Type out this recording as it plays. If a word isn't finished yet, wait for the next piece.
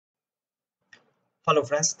Hello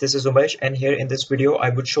friends, this is Umesh, and here in this video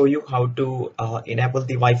I would show you how to enable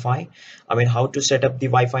the Wi-Fi. How to set up the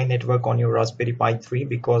Wi-Fi network on your Raspberry Pi 3,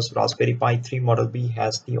 because Raspberry Pi 3 Model B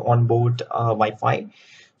has the onboard Wi-Fi.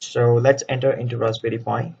 So let's enter into Raspberry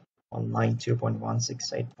Pi on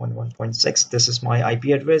 92.168.1.6. This is my IP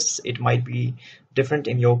address. It might be different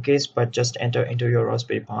in your case, but just enter into your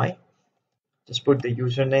Raspberry Pi. Just put the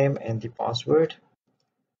username and the password.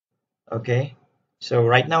 Okay, so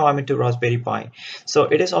right now I'm into Raspberry Pi. So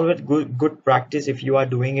it is always good practice if you are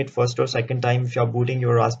doing it first or second time, if you are booting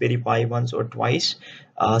your Raspberry Pi once or twice,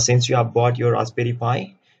 since you have bought your Raspberry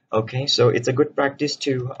Pi. Okay, so it's a good practice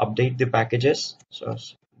to update the packages. So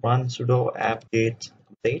run sudo apt-get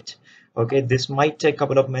update. Okay, this might take a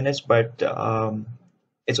couple of minutes, but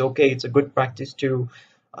it's okay. It's a good practice to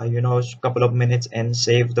couple of minutes and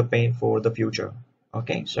save the pain for the future.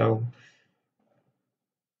 Okay, so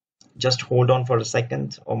just hold on for a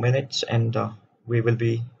second or minutes, and we will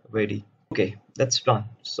be ready. Okay, that's done.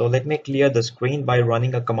 So let me clear the screen by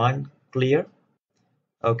running a command clear.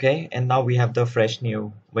 Okay, and now we have the fresh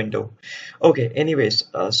new window. Okay, anyways,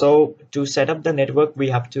 so to set up the network we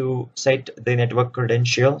have to set the network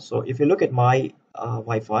credential. So if you look at my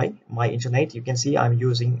Wi-Fi, my internet, you can see I'm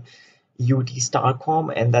using UT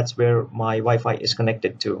Starcom, and that's where my Wi-Fi is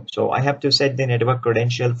connected to. So I have to set the network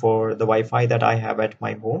credential for the Wi-Fi that I have at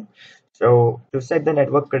my home. So to set the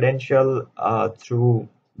network credential through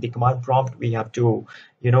the command prompt, we have to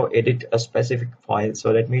edit a specific file.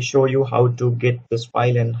 So let me show you how to get this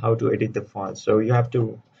file and how to edit the file. So you have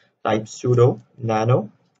to type sudo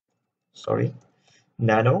nano,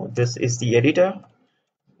 this is the editor,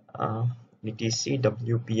 etc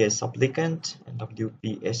wps applicant and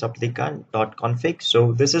wps applicant.config.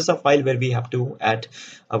 So this is a file where we have to add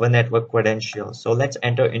our network credentials. So let's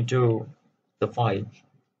enter into the file.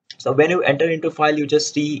 So when you enter into file, you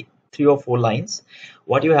just see 3 or 4 lines.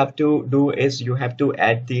 What you have to do is you have to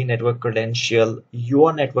add the network credential,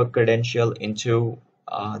 your network credential, into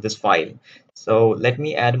this file. So let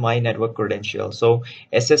me add my network credential. So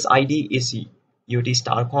SSID is UT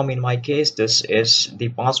Starcom in my case. This is the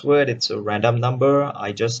password. It's a random number.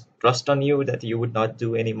 I just trust on you that you would not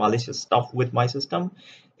do any malicious stuff with my system.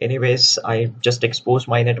 Anyways, I just exposed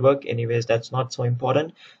my network. Anyways, that's not so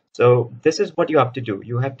important. So this is what you have to do.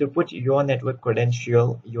 You have to put your network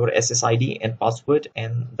credential, your SSID and password,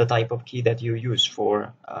 and the type of key that you use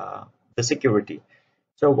for the security.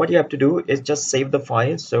 So what you have to do is just save the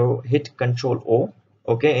file. So hit Control O.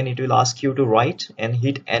 Okay, and it will ask you to write and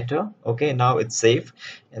hit enter. Okay, now it's safe,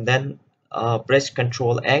 and then press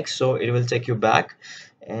Control X, so it will take you back.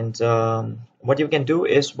 And what you can do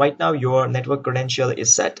is right now your network credential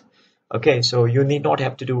is set. Okay, so you need not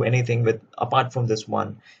have to do anything with apart from this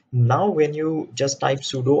one. Now when you just type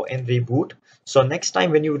sudo and reboot, so next time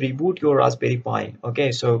when you reboot your Raspberry Pi,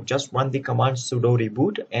 okay, so just run the command sudo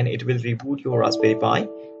reboot and it will reboot your Raspberry Pi.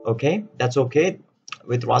 Okay, that's okay.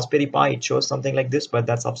 With Raspberry Pi it shows something like this, but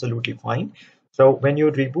that's absolutely fine. So when you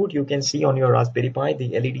reboot, you can see on your Raspberry Pi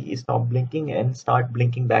the LED is stop blinking and start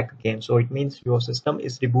blinking back again. So it means your system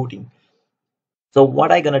is rebooting. So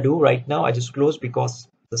what I'm gonna do right now, I just close because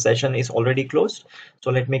the session is already closed. So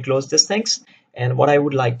let me close this things. And what I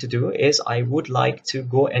would like to do is I would like to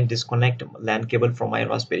go and disconnect LAN cable from my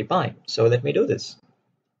Raspberry Pi. So let me do this.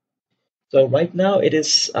 So right now it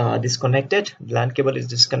is disconnected. LAN cable is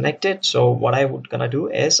disconnected. So what I would gonna do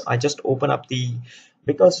is I just open up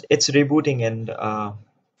because it's rebooting, and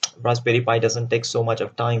Raspberry Pi doesn't take so much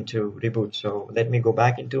of time to reboot. So let me go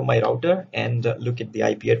back into my router and look at the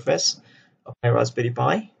IP address of my Raspberry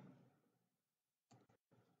Pi.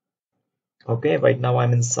 Okay, right now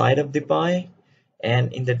I'm inside of the Pi,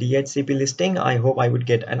 and in the DHCP listing I hope I would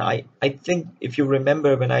get, and I think if you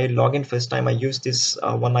remember when I log in first time I used this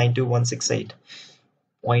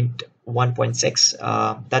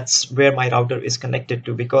 192.168.1.6. That's where my router is connected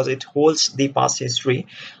to, because it holds the past history.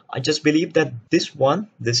 I just believe that this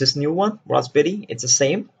is new one, Raspberry, it's the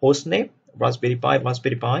same host name, Raspberry Pi,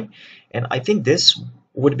 and I think this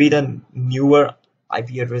would be the newer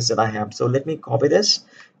IP address that I have. So let me copy this.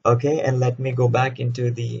 Okay, and let me go back into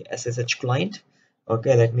the SSH client.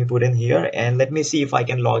 Okay, let me put in here and let me see if I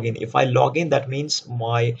can log in. If I log in, that means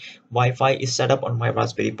my Wi-Fi is set up on my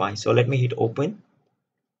Raspberry Pi. So let me hit open.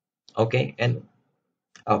 Okay, and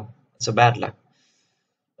oh, it's a bad luck.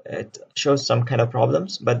 It shows some kind of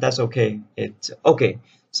problems, but that's okay. Okay.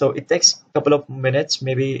 So it takes a couple of minutes.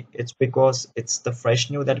 Maybe it's because it's the fresh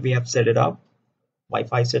new that we have set it up,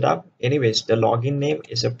 Wi-Fi setup. Anyways, the login name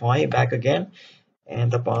is a Pi back again, and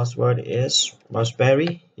the password is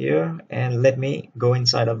Raspberry here. And let me go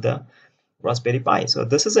inside of the Raspberry Pi. So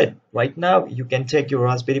this is it. Right now, you can take your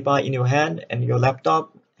Raspberry Pi in your hand and your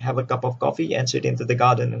laptop, have a cup of coffee and sit into the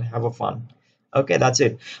garden and have a fun. Okay, that's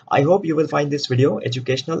it. I hope you will find this video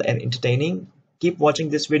educational and entertaining. Keep watching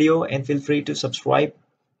this video and feel free to subscribe.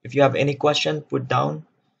 If you have any question, put down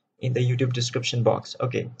in the YouTube description box.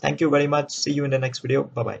 Okay, thank you very much. See you in the next video.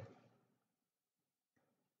 Bye bye.